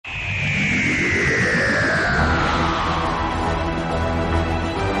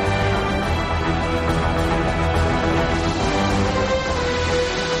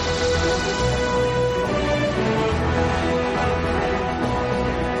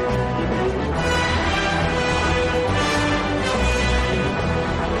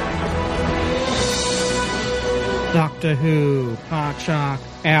Doctor Who, Podshock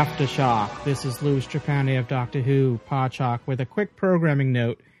Aftershock. This is Louis Trapani of Doctor Who, Podshock, with a quick programming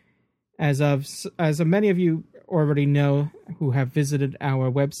note. As many of you already know who have visited our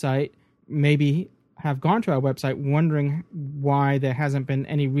website, maybe have gone to our website wondering why there hasn't been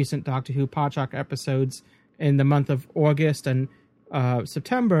any recent Doctor Who Podshock episodes in the month of August and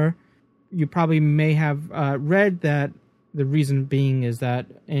September, you probably may have read that the reason being is that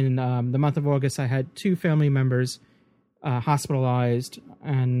in the month of August, I had two family members hospitalized.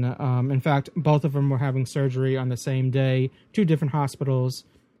 And in fact, both of them were having surgery on the same day, two different hospitals.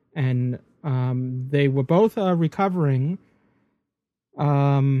 And they were both recovering.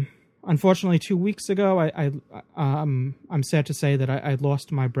 Unfortunately, 2 weeks ago, I'm sad to say that I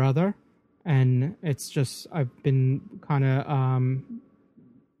lost my brother. And it's just, I've been kind of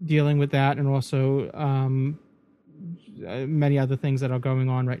dealing with that, and also many other things that are going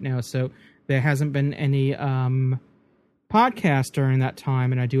on right now. So there hasn't been any podcast during that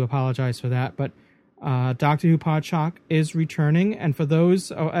time, and I do apologize for that. But Doctor Who Podshock is returning, and for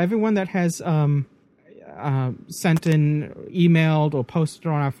those, everyone that has sent in, emailed, or posted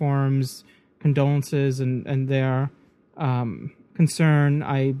on our forums condolences and their concern,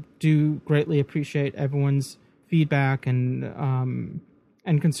 I do greatly appreciate everyone's feedback and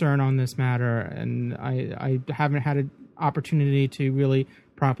concern on this matter. And I haven't had an opportunity to really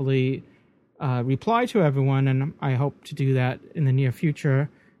properly reply to everyone, and I hope to do that in the near future.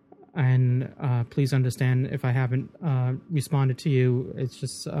 And please understand if I haven't responded to you. It's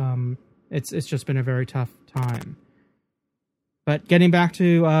just it's just been a very tough time. But getting back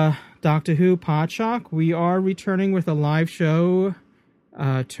to Doctor Who Podshock, we are returning with a live show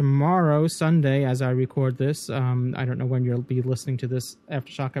tomorrow, Sunday, as I record this. I don't know when you'll be listening to this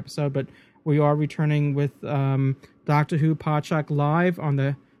Aftershock episode, but we are returning with Doctor Who Podshock Live on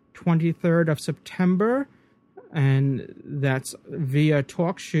the 23rd of September, and that's via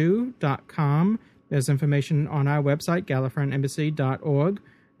talkshoe.com. There's information on our website, gallifreyanembassy.org,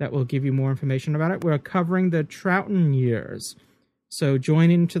 that will give you more information about it. We're covering the Troughton years. So join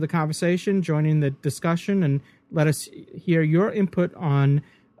into the conversation, join in the discussion, and let us hear your input on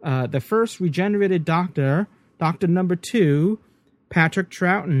the first regenerated Doctor, Doctor number 2, Patrick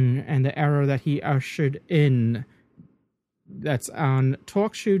Troughton, and the era that he ushered in. That's on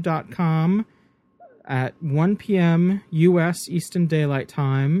talkshoe.com at 1 p.m. U.S. Eastern Daylight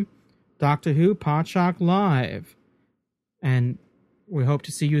Time, Doctor Who Podshock Live. And we hope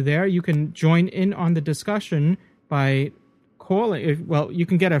to see you there. You can join in on the discussion by calling. Well, you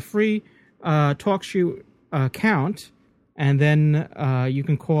can get a free TalkShoe account, and then you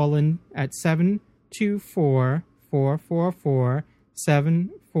can call in at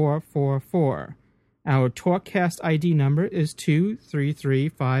 724-444-7444. Our TalkCast ID number is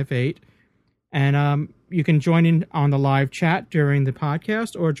 23358. And you can join in on the live chat during the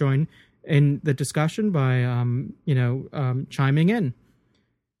podcast, or join in the discussion by, chiming in.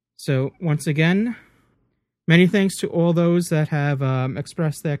 So once again, many thanks to all those that have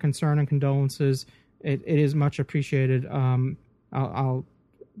expressed their concern and condolences. It is much appreciated. I'll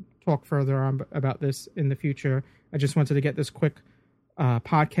talk further on about this in the future. I just wanted to get this quick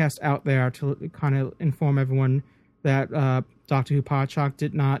podcast out there to kind of inform everyone that Doctor Who Podshock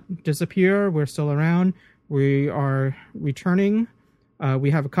did not disappear. We're still around. We are returning.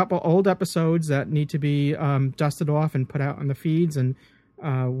 We have a couple old episodes that need to be dusted off and put out on the feeds, and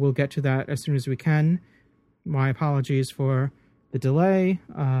we'll get to that as soon as we can. My apologies for the delay.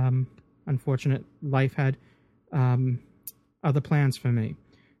 Unfortunate life had other plans for me.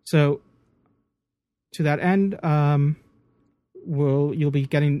 So to that end, you'll be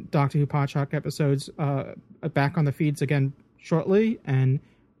getting Doctor Who Podshock episodes back on the feeds again shortly, and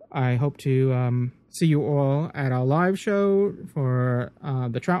I hope to see you all at our live show for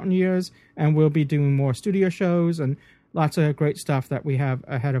the Troughton years, and we'll be doing more studio shows and lots of great stuff that we have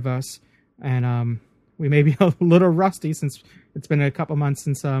ahead of us. And we may be a little rusty since it's been a couple months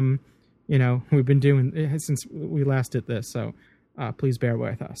since we've been doing since we last did this, so please bear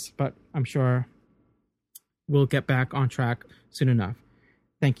with us. But I'm sure we'll get back on track soon enough.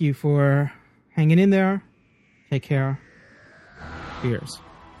 Thank you for hanging in there. Take care. Cheers.